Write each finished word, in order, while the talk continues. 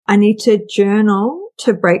I need to journal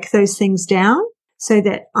to break those things down so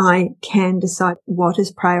that I can decide what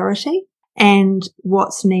is priority and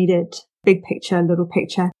what's needed, big picture, little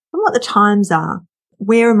picture, and what the times are.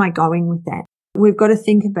 Where am I going with that? We've got to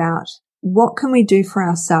think about what can we do for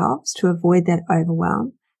ourselves to avoid that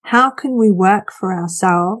overwhelm? How can we work for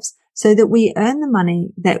ourselves so that we earn the money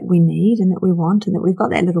that we need and that we want and that we've got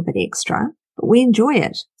that little bit extra, but we enjoy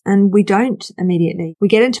it and we don't immediately. We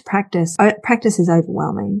get into practice. Practice is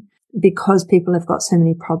overwhelming because people have got so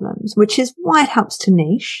many problems, which is why it helps to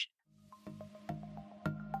niche.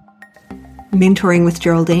 Mentoring with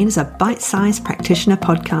Geraldine is a bite-sized practitioner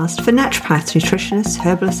podcast for naturopaths, nutritionists,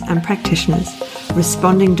 herbalists and practitioners,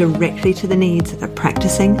 responding directly to the needs of a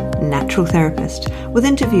practicing natural therapist. With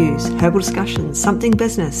interviews, herbal discussions, something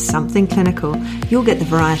business, something clinical, you'll get the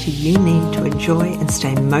variety you need to enjoy and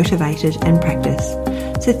stay motivated in practice.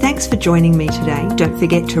 So thanks for joining me today. Don't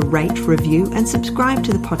forget to rate, review and subscribe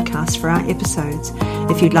to the podcast for our episodes.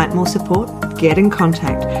 If you'd like more support, get in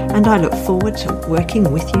contact and I look forward to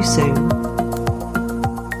working with you soon.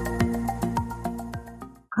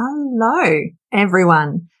 Hello,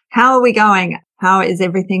 everyone. How are we going? How is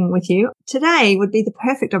everything with you? Today would be the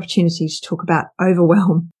perfect opportunity to talk about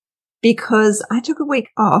overwhelm because I took a week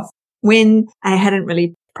off when I hadn't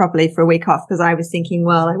really properly for a week off because I was thinking,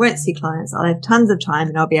 well, I won't see clients. I'll have tons of time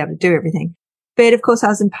and I'll be able to do everything. But of course I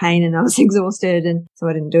was in pain and I was exhausted and so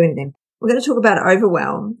I didn't do anything. We're going to talk about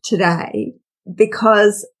overwhelm today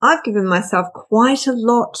because I've given myself quite a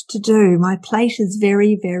lot to do. My plate is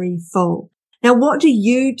very, very full. Now, what do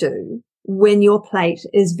you do when your plate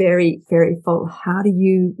is very, very full? How do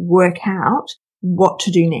you work out what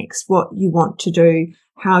to do next, what you want to do,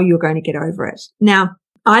 how you're going to get over it? Now,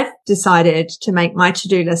 I've decided to make my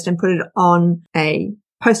to-do list and put it on a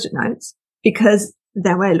post-it notes because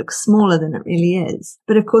that way it looks smaller than it really is.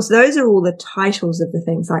 But of course, those are all the titles of the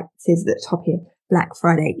things, like it says at the top here, Black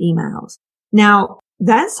Friday emails. Now,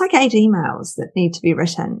 that's like 8 emails that need to be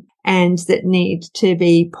written and that need to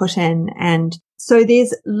be put in. And so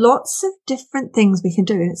there's lots of different things we can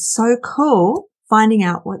do. And it's so cool finding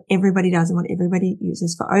out what everybody does and what everybody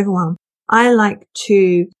uses for overwhelm. I like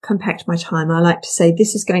to compact my time. I like to say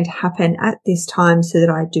this is going to happen at this time so that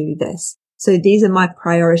I do this. So these are my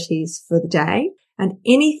priorities for the day. And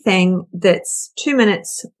anything that's 2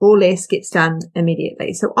 minutes or less gets done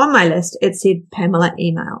immediately. So on my list, it said Pamela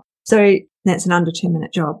email. So that's an under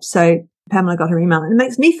 2-minute job. So Pamela got her email and it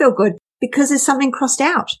makes me feel good because there's something crossed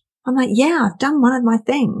out. I'm like, yeah, I've done one of my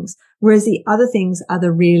things. Whereas the other things are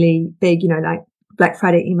the really big, like Black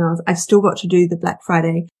Friday emails. I've still got to do the Black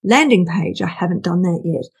Friday landing page. I haven't done that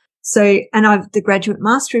yet. So, and the graduate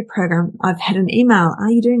mastery program, I've had an email.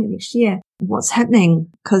 Are you doing it next year? What's happening?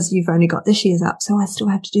 Because you've only got this year's up. So I still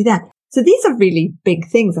have to do that. So these are really big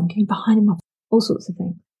things. I'm getting behind them up, all sorts of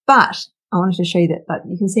things. But I wanted to show you that, but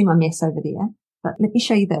you can see my mess over there. But let me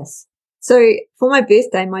show you this. So for my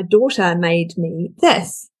birthday, my daughter made me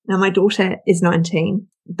this. Now my daughter is 19,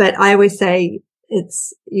 but I always say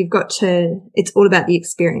it's all about the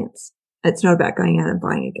experience. It's not about going out and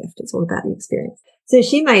buying a gift. It's all about the experience. So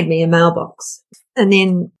she made me a mailbox and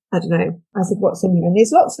then, I don't know, I said, what's in here? And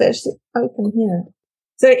there's lots of it. She's open here.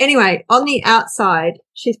 So anyway, on the outside,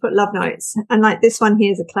 she's put love notes and like this one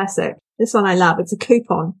here is a classic. This one I love. It's a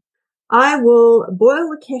coupon. I will boil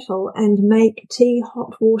the kettle and make tea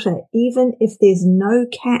hot water, even if there's no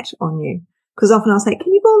cat on you. Because often I'll say,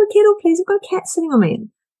 can you boil the kettle, please? I've got a cat sitting on me. And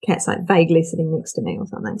cat's like vaguely sitting next to me or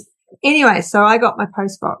something. Anyway, so I got my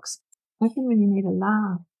post box. Open when you need a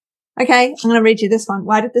laugh. Okay, I'm going to read you this one.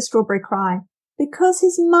 Why did the strawberry cry? Because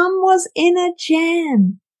his mum was in a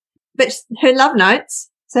jam. But her love notes.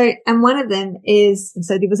 So, and one of them is,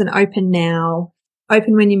 so there was an open now.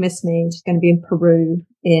 Open when you miss me. She's going to be in Peru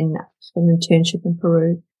she's got an internship in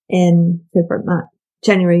Peru in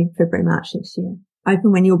January, February, March next year.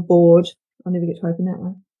 Open when you're bored. I'll never get to open that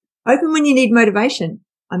one. Open when you need motivation.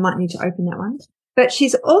 I might need to open that one. But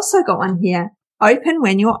she's also got one here. Open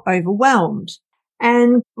when you're overwhelmed.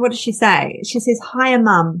 And what does she say? She says, hiya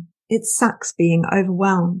mum. It sucks being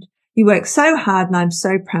overwhelmed. You work so hard and I'm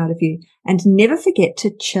so proud of you. And never forget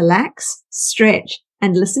to chillax, stretch,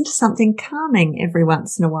 and listen to something calming every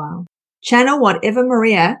once in a while. Channel whatever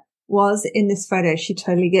Maria was in this photo. She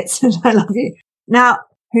totally gets it. I love you. Now,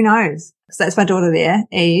 who knows? So that's my daughter there,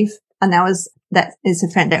 Eve. And that is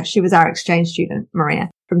a friend. She was our exchange student, Maria,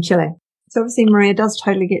 from Chile. So obviously Maria does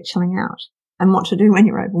totally get chilling out and what to do when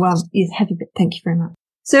you're overwhelmed is happy, but thank you very much.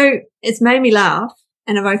 So it's made me laugh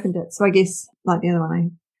and I've opened it. So I guess like the other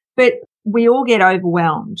one, but we all get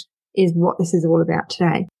overwhelmed is what this is all about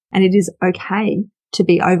today. And it is okay to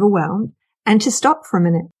be overwhelmed and to stop for a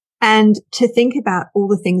minute and to think about all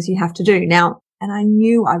the things you have to do. Now, and I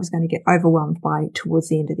knew I was going to get overwhelmed by towards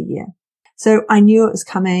the end of the year. So I knew it was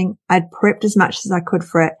coming. I'd prepped as much as I could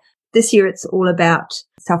for it. This year it's all about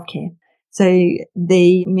self-care. So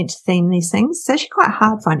the meant to theme these things. It's actually quite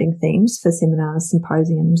hard finding themes for seminars,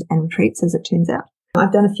 symposiums and retreats, as it turns out.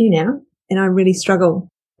 I've done a few now and I really struggle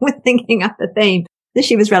with thinking up a theme. This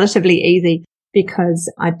year was relatively easy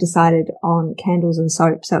because I'd decided on candles and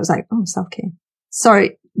soap. So it was like, oh, self-care. So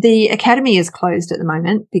the academy is closed at the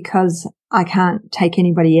moment because I can't take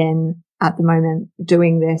anybody in at the moment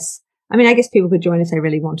doing this. I mean, I guess people could join if they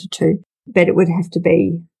really wanted to, but it would have to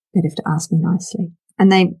be, they'd have to ask me nicely.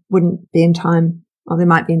 And they wouldn't be in time, or they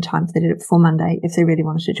might be in time if they did it before Monday if they really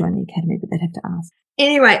wanted to join the academy, but they'd have to ask.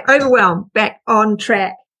 Anyway, overwhelm, back on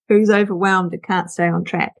track. Who's overwhelmed and can't stay on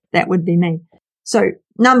track? That would be me. So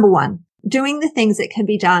number one, doing the things that can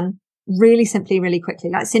be done really simply, really quickly,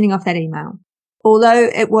 like sending off that email. Although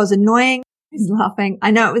it was annoying, I was laughing.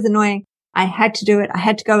 I know it was annoying. I had to do it. I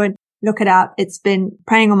had to go and look it up. It's been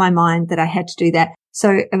preying on my mind that I had to do that.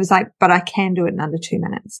 So it was like, but I can do it in under 2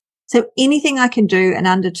 minutes. So anything I can do in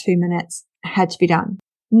under 2 minutes had to be done.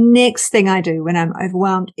 Next thing I do when I'm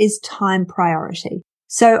overwhelmed is time priority.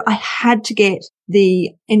 So I had to get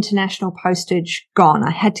the international postage gone.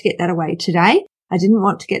 I had to get that away today. I didn't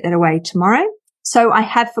want to get that away tomorrow. So I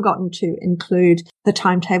have forgotten to include the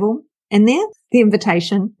timetable in there, the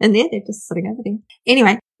invitation in there. They're just sitting over there.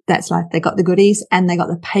 Anyway, that's life. They got the goodies and they got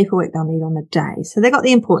the paperwork they'll need on the day. So they got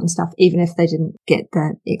the important stuff, even if they didn't get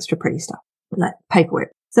the extra pretty stuff, like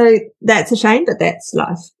paperwork. So that's a shame, but that's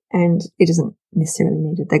life and it isn't necessarily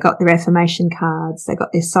needed. They got their affirmation cards. They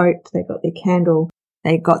got their soap. They got their candle.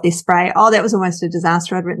 They got their spray. Oh, that was almost a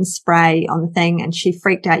disaster. I'd written spray on the thing and she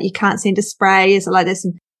freaked out. You can't send a spray. Is it like this?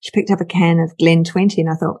 And she picked up a can of Glen 20 and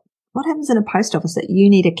I thought, what happens in a post office that you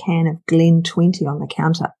need a can of Glen 20 on the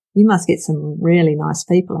counter? You must get some really nice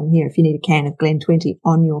people in here if you need a can of Glen 20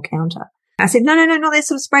 on your counter. I said, no, not that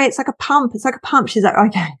sort of spray. It's like a pump. It's like a pump. She's like,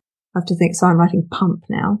 okay. I have to think. So I'm writing pump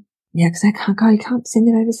now. Yeah, because I can't go. You can't send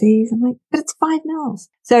it overseas. I'm like, but it's 5 mils.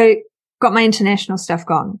 So got my international stuff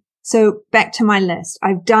gone. So back to my list.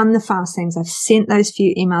 I've done the fast things. I've sent those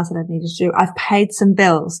few emails that I've needed to do. I've paid some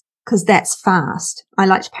bills because that's fast. I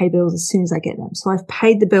like to pay bills as soon as I get them. So I've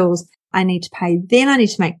paid the bills I need to pay. Then I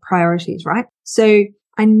need to make priorities, right? So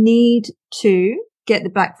I need to get the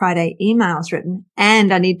Black Friday emails written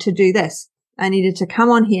and I need to do this. I needed to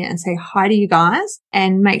come on here and say hi to you guys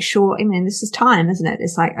and make sure, I mean, this is time, isn't it?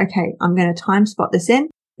 It's like, okay, I'm going to time spot this in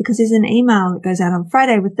because there's an email that goes out on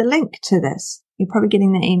Friday with the link to this. You're probably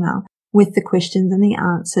getting the email with the questions and the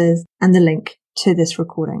answers and the link to this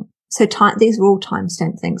recording. So these are all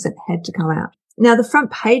timestamp things that had to come out. Now the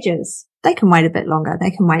front pages, they can wait a bit longer.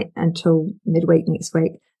 They can wait until midweek next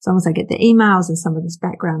week, as long as I get the emails and some of this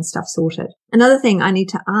background stuff sorted. Another thing I need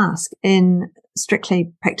to ask in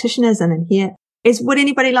Strictly Practitioners and in here is, would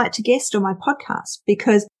anybody like to guest on my podcast?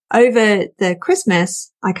 Because over the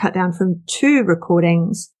Christmas, I cut down from 2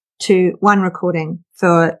 recordings to 1 recording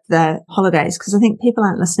for the holidays because I think people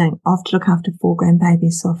aren't listening. I have to look after 4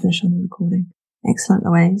 grandbabies, so I'll finish on the recording. Excellent,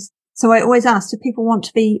 Louise. So I always ask, do people want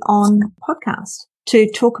to be on podcast to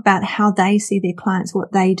talk about how they see their clients,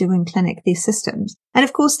 what they do in clinic, their systems? And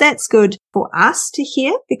of course, that's good for us to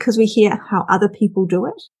hear because we hear how other people do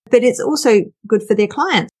it, but it's also good for their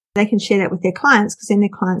clients. They can share that with their clients because then their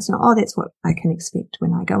clients know, oh, that's what I can expect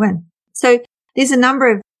when I go in. So there's a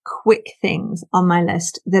number of quick things on my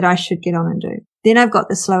list that I should get on and do. Then I've got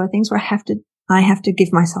the slower things where I have to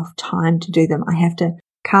give myself time to do them. I have to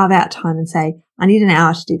carve out time and say, I need an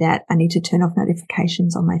hour to do that. I need to turn off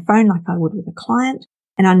notifications on my phone like I would with a client,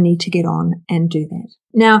 and I need to get on and do that.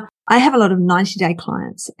 Now, I have a lot of 90-day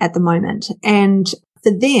clients at the moment, and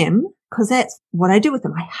for them, because that's what I do with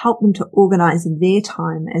them, I help them to organize their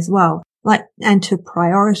time as well, and to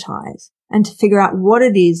prioritize and to figure out what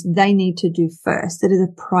it is they need to do first that is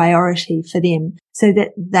a priority for them so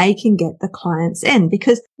that they can get the clients in.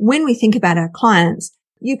 Because when we think about our clients,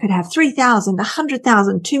 you could have 3,000,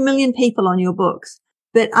 100,000, 2 million people on your books,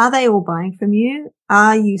 but are they all buying from you?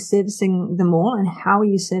 Are you servicing them all? And how are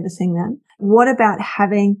you servicing them? What about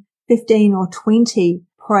having 15 or 20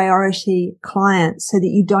 priority clients so that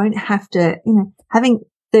you don't have to, having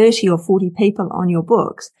 30 or 40 people on your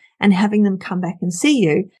books and having them come back and see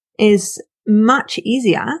you is much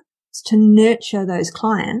easier to nurture those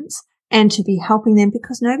clients and to be helping them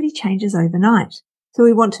because nobody changes overnight. So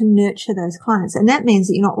we want to nurture those clients. And that means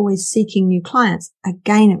that you're not always seeking new clients.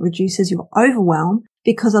 Again, it reduces your overwhelm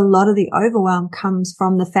because a lot of the overwhelm comes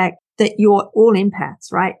from the fact that you're all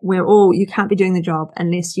empaths, right? You can't be doing the job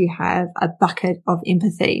unless you have a bucket of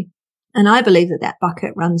empathy. And I believe that that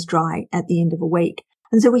bucket runs dry at the end of a week.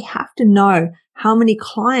 And so we have to know how many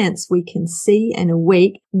clients we can see in a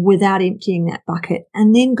week without emptying that bucket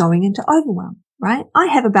and then going into overwhelm, right? I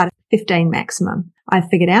have about 15 maximum, I've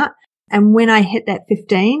figured out. And when I hit that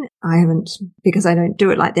 15, I haven't, because I don't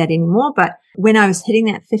do it like that anymore. But when I was hitting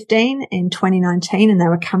that 15 in 2019 and they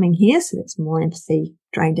were coming here, so that's more empathy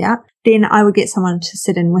drained out, then I would get someone to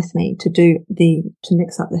sit in with me to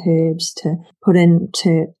mix up the herbs, to put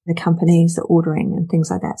into the companies, the ordering and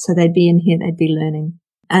things like that. So they'd be in here, they'd be learning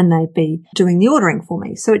and they'd be doing the ordering for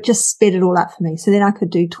me. So it just sped it all up for me. So then I could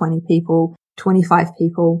do 20 people, 25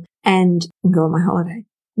 people and go on my holiday.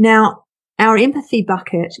 Now, our empathy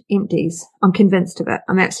bucket empties. I'm convinced of it.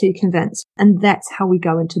 I'm absolutely convinced. And that's how we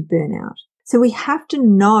go into burnout. So we have to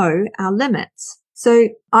know our limits. So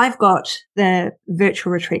I've got the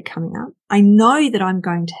virtual retreat coming up. I know that I'm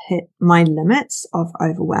going to hit my limits of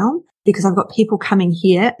overwhelm because I've got people coming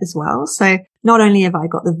here as well. So not only have I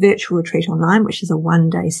got the virtual retreat online, which is a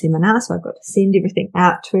 1-day seminar. So I've got to send everything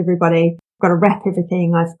out to everybody. I've got to wrap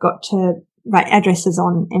everything. I've got to write addresses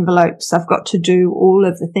on envelopes. I've got to do all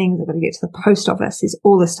of the things. I've got to get to the post office. There's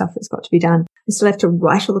all the stuff that's got to be done. I still have to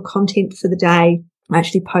write all the content for the day. I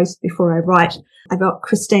actually post before I write. I've got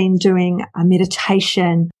Christine doing a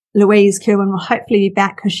meditation. Louise Kerwin will hopefully be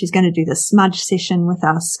back because she's going to do the smudge session with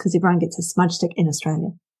us because everyone gets a smudge stick in Australia.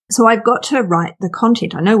 So I've got to write the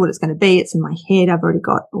content. I know what it's going to be. It's in my head. I've already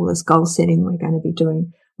got all this goal setting we're going to be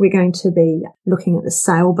doing. We're going to be looking at the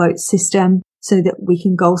sailboat system so that we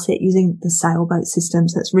can goal set using the sailboat system.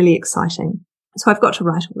 So it's really exciting. So I've got to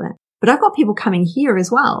write all that. But I've got people coming here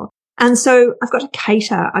as well. And so I've got to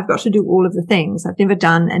cater. I've got to do all of the things. I've never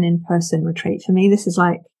done an in-person retreat. For me, this is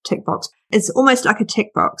like tick box. It's almost like a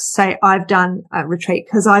tick box. Say I've done a retreat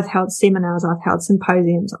because I've held seminars, I've held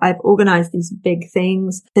symposiums, I've organized these big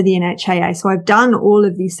things for the NHAA. So I've done all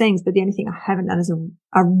of these things, but the only thing I haven't done is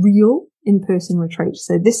a real in-person retreat.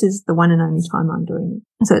 So this is the one and only time I'm doing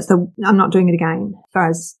it. So I'm not doing it again.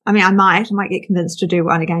 I might get convinced to do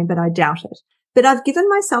one again, but I doubt it. But I've given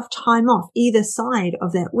myself time off either side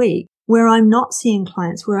of that week where I'm not seeing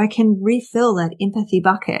clients, where I can refill that empathy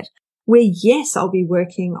bucket, where yes, I'll be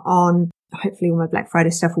working on, hopefully all my Black Friday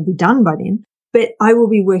stuff will be done by then, but I will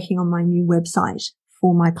be working on my new website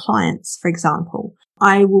for my clients, for example.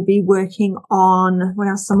 I will be working on, what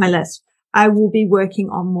else on my list? I will be working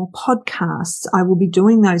on more podcasts. I will be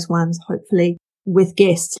doing those ones, hopefully, with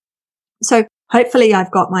guests. So hopefully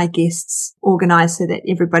I've got my guests organized so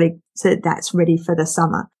that that's ready for the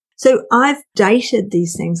summer. So I've dated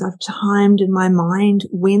these things. I've timed in my mind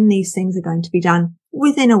when these things are going to be done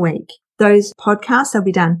within a week. Those podcasts, they'll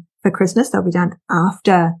be done for Christmas. They'll be done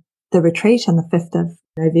after the retreat on the 5th of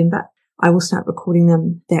November. I will start recording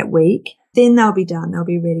them that week. Then they'll be done. They'll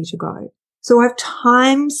be ready to go. So I've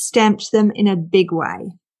time stamped them in a big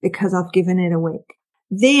way because I've given it a week.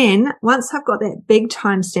 Then once I've got that big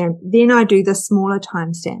timestamp, then I do the smaller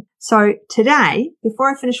timestamp. So today,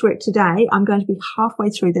 before I finish work today, I'm going to be halfway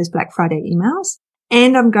through those Black Friday emails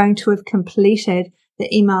and I'm going to have completed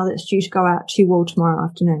the email that's due to go out to you all tomorrow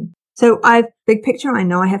afternoon. So big picture, I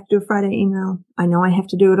know I have to do a Friday email. I know I have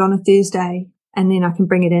to do it on a Thursday and then I can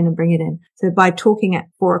bring it in. So by talking at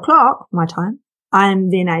 4:00 my time,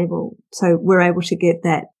 we're able to get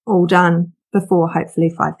that all done before hopefully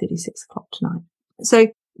 5:30, 6 o'clock tonight. So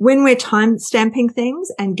when we're time stamping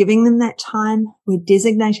things and giving them that time, we're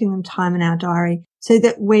designating them time in our diary so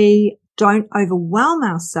that we don't overwhelm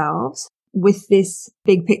ourselves with this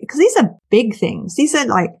big picture. Because these are big things. These are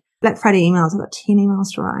like Black Friday emails. I've got 10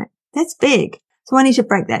 emails to write. That's big. So I need to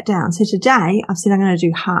break that down. So today I've said I'm going to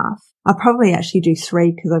do half. I'll probably actually do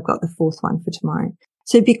 3 because I've got the 4th one for tomorrow.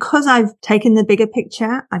 So because I've taken the bigger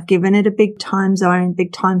picture, I've given it a big time zone,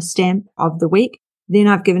 big time stamp of the week. Then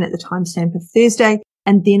I've given it the timestamp of Thursday,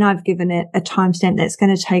 and then I've given it a timestamp that's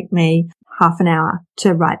going to take me half an hour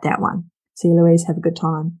to write that one. See you, Louise. Have a good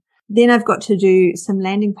time. Then I've got to do some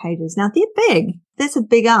landing pages. Now they're big. That's a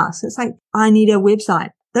big ask. It's like, I need a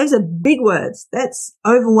website. Those are big words. That's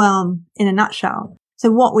overwhelm in a nutshell.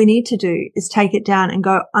 So what we need to do is take it down and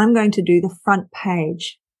go, I'm going to do the front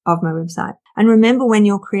page of my website. And remember, when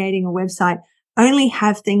you're creating a website, only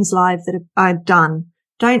have things live that are done.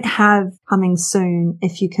 Don't have coming soon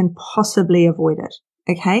if you can possibly avoid it.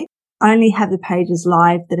 Okay. Only have the pages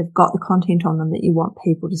live that have got the content on them that you want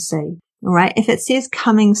people to see. All right. If it says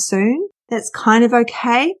coming soon, that's kind of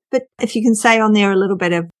okay. But if you can say on there a little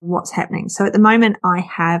bit of what's happening. So at the moment, I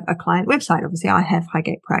have a client website. Obviously, I have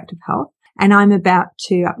Highgate Proactive Health and I'm about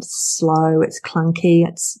to, it's slow. It's clunky.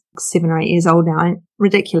 It's 7 or 8 years old now.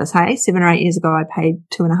 Ridiculous. Hey, 7 or 8 years ago, I paid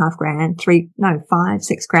 $2,500, 5,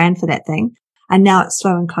 6 grand for that thing. And now it's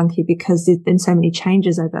slow and clunky because there's been so many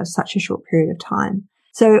changes over such a short period of time.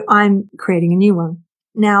 So I'm creating a new one.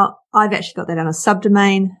 Now, I've actually got that on a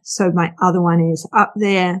subdomain. So my other one is up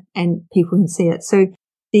there and people can see it. So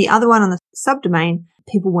the other one on the subdomain,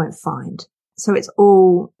 people won't find. So it's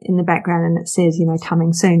all in the background and it says,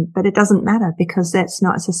 coming soon, but it doesn't matter because it's a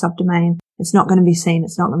subdomain. It's not going to be seen.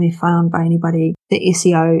 It's not going to be found by anybody. The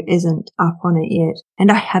SEO isn't up on it yet.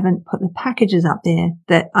 And I haven't put the packages up there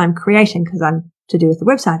that I'm creating because I'm to do with the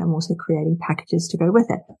website. I'm also creating packages to go with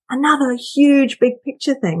it. Another huge big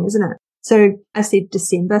picture thing, isn't it? So I said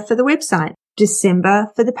December for the website,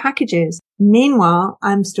 December for the packages. Meanwhile,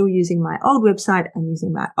 I'm still using my old website. I'm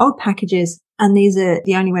using my old packages. And these are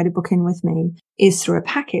the only way to book in with me is through a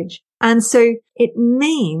package. And so it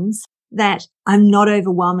means that I'm not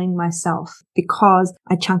overwhelming myself because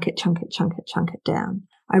I chunk it down.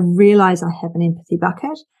 I realize I have an empathy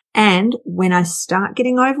bucket. And when I start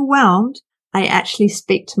getting overwhelmed, I actually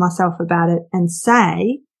speak to myself about it and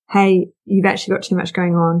say, hey, you've actually got too much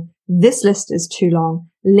going on. This list is too long.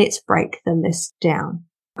 Let's break the list down.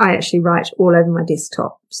 I actually write all over my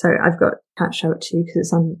desktop. So can't show it to you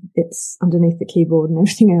because it's underneath the keyboard and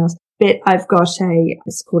everything else. But I've got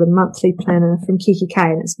it's called a monthly planner from Kiki K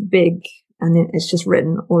and it's big and then it's just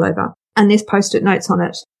written all over. And there's post-it notes on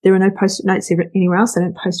it. There are no post-it notes anywhere else. I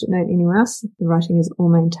don't post-it note anywhere else. The writing is all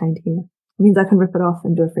maintained here. It means I can rip it off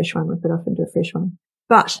and do a fresh one, rip it off and do a fresh one.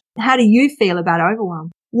 But how do you feel about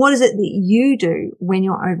overwhelm? What is it that you do when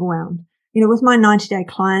you're overwhelmed? With my 90-day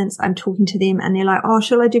clients, I'm talking to them and they're like, oh,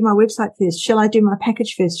 shall I do my website first? Shall I do my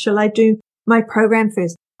package first? Shall I do my program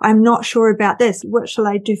first? I'm not sure about this. What shall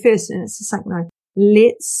I do first? And it's just like, no,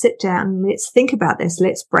 let's sit down. Let's think about this.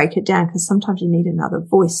 Let's break it down because sometimes you need another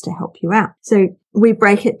voice to help you out. So we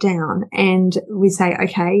break it down and we say,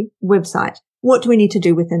 okay, website. What do we need to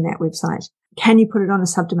do within that website? Can you put it on a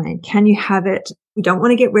subdomain? Can you have it? We don't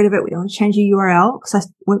want to get rid of it. We don't want to change your URL because I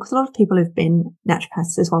work with a lot of people who've been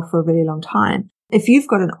naturopaths as well for a really long time. If you've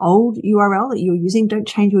got an old URL that you're using, don't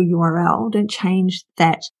change your URL. Don't change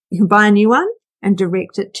that. You can buy a new one and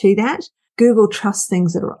direct it to that. Google trusts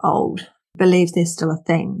things that are old, believes they're still a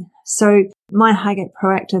thing. So my Highgate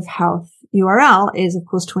Proactive Health URL is, of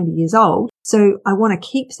course, 20 years old. So I want to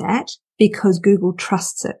keep that because Google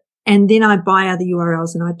trusts it. And then I buy other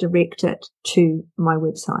URLs and I direct it to my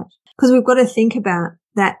website. Because we've got to think about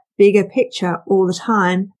that bigger picture all the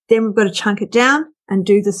time. Then we've got to chunk it down and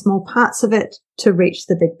do the small parts of it to reach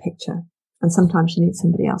the big picture. And sometimes you need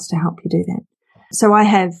somebody else to help you do that. So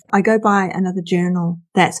I go buy another journal.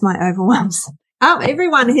 That's my overwhelms. Oh,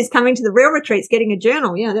 everyone who's coming to the real retreat's getting a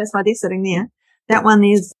journal. Yeah, that's why they're sitting there. That one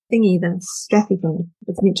is thingy, the strappy thing.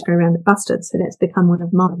 It's meant to go around it busted. So that's become one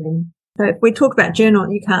of mine. So if we talk about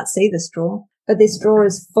journal, you can't see this drawer, but this drawer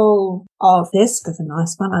is full of this. It's a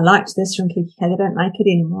nice one. I liked this from Kiki K. They don't make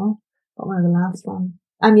it anymore. Got one of the last one.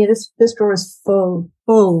 This drawer is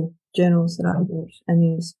full journals that I bought and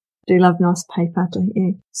use. Do love nice paper, don't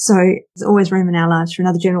you? So there's always room in our lives for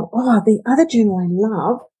another journal. Oh, the other journal I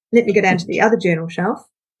love, let me go down to the other journal shelf,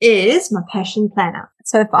 is my passion planner.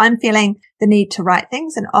 So if I'm feeling the need to write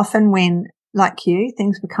things, and often when, like you,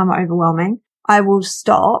 things become overwhelming, I will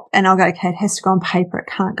stop and I'll go, okay, it has to go on paper. It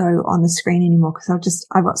can't go on the screen anymore because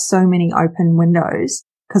I've got so many open windows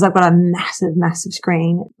because I've got a massive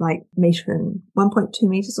screen, like 1.2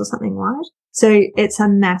 meters or something wide. So it's a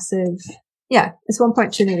massive, it's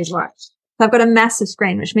 1.2 meters wide. So I've got a massive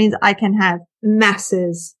screen, which means I can have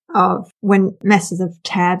masses of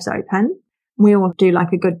tabs open. We all do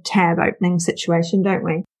like a good tab opening situation, don't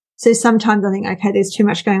we? So sometimes I think, okay, there's too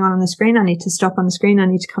much going on the screen. I need to stop on the screen. I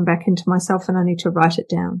need to come back into myself and I need to write it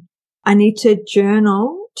down. I need to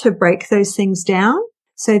journal to break those things down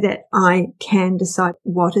so that I can decide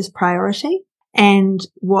what is priority and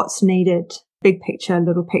what's needed, big picture,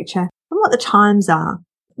 little picture, and what the times are.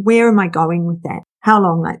 Where am I going with that? How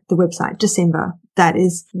long? Like the website, December. That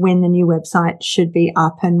is when the new website should be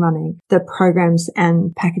up and running. The programs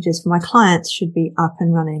and packages for my clients should be up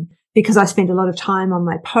and running. Because I spend a lot of time on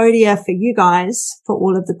my podia for you guys, for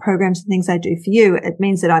all of the programs and things I do for you, it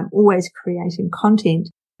means that I'm always creating content,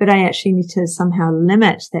 but I actually need to somehow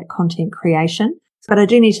limit that content creation. But I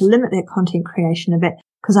do need to limit that content creation a bit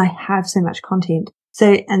because I have so much content.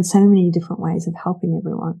 And so many different ways of helping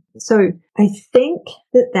everyone. So I think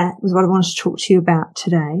that was what I wanted to talk to you about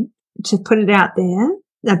today, to put it out there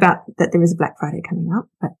about that there is a Black Friday coming up,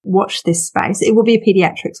 but watch this space. It will be a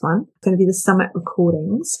pediatrics one. It's going to be the summit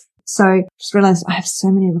recordings. So just realized I have so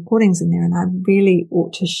many recordings in there and I really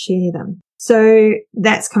ought to share them. So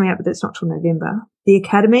that's coming up, but that's not till November. The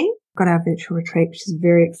Academy, got our virtual retreat, which is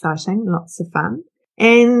very exciting, lots of fun.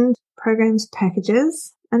 And programs,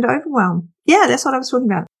 packages. and overwhelm. Yeah, that's what I was talking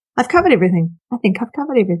about. I've covered everything. I think I've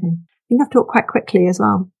covered everything. I think I've talked quite quickly as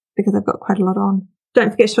well because I've got quite a lot on.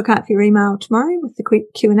 Don't forget to look out for your email tomorrow with the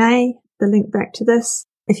quick Q&A, the link back to this.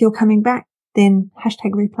 If you're coming back, then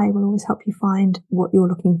 #replay will always help you find what you're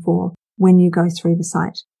looking for when you go through the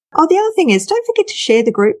site. Oh, the other thing is, don't forget to share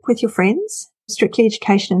the group with your friends, Strictly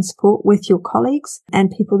Education and Support, with your colleagues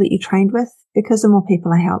and people that you trained with, because the more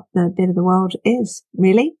people I help, the better the world is.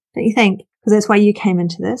 Really? Don't you think? Because that's why you came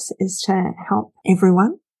into this, is to help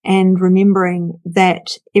everyone, and remembering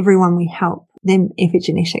that everyone we help them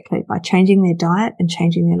epigenetically by changing their diet and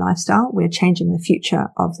changing their lifestyle, we're changing the future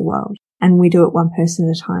of the world. And we do it one person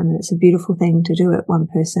at a time. And it's a beautiful thing to do it one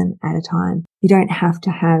person at a time. You don't have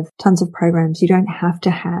to have tons of programs. You don't have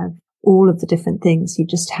to have all of the different things. You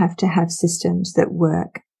just have to have systems that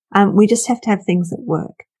work. We just have to have things that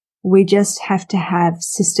work. We just have to have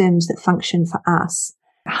systems that function for us.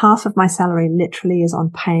 Half of my salary literally is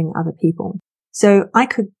on paying other people. So I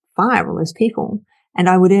could fire all those people and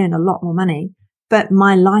I would earn a lot more money, but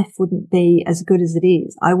my life wouldn't be as good as it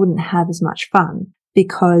is. I wouldn't have as much fun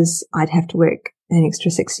because I'd have to work an extra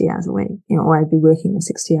 60 hours a week, or I'd be working a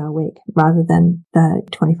 60-hour week rather than the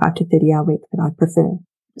 25 to 30-hour week that I prefer.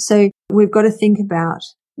 So we've got to think about,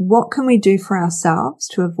 what can we do for ourselves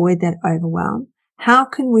to avoid that overwhelm? How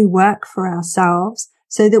can we work for ourselves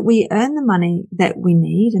so that we earn the money that we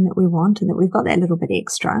need and that we want and that we've got that little bit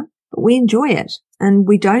extra, but we enjoy it and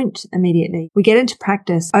we don't immediately. We get into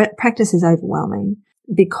practice. Practice is overwhelming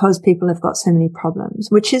because people have got so many problems,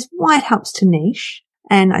 which is why it helps to niche.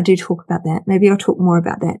 And I do talk about that. Maybe I'll talk more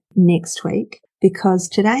about that next week, because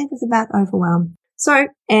today was about overwhelm. So,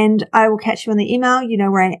 and I will catch you on the email. You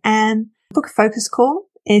know where I am. Book a focus call.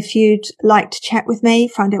 If you'd like to chat with me,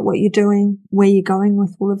 find out what you're doing, where you're going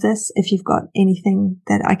with all of this. If you've got anything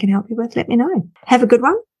that I can help you with, let me know. Have a good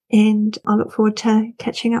one. And I look forward to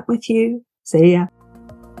catching up with you. See ya.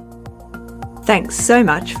 Thanks so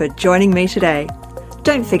much for joining me today.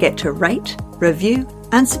 Don't forget to rate, review,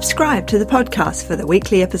 and subscribe to the podcast for the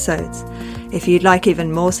weekly episodes. If you'd like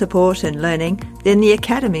even more support and learning, then the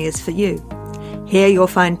Academy is for you. Here you'll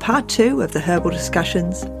find part 2 of the herbal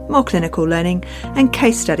discussions, more clinical learning, and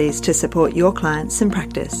case studies to support your clients in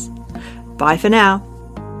practice. Bye for now.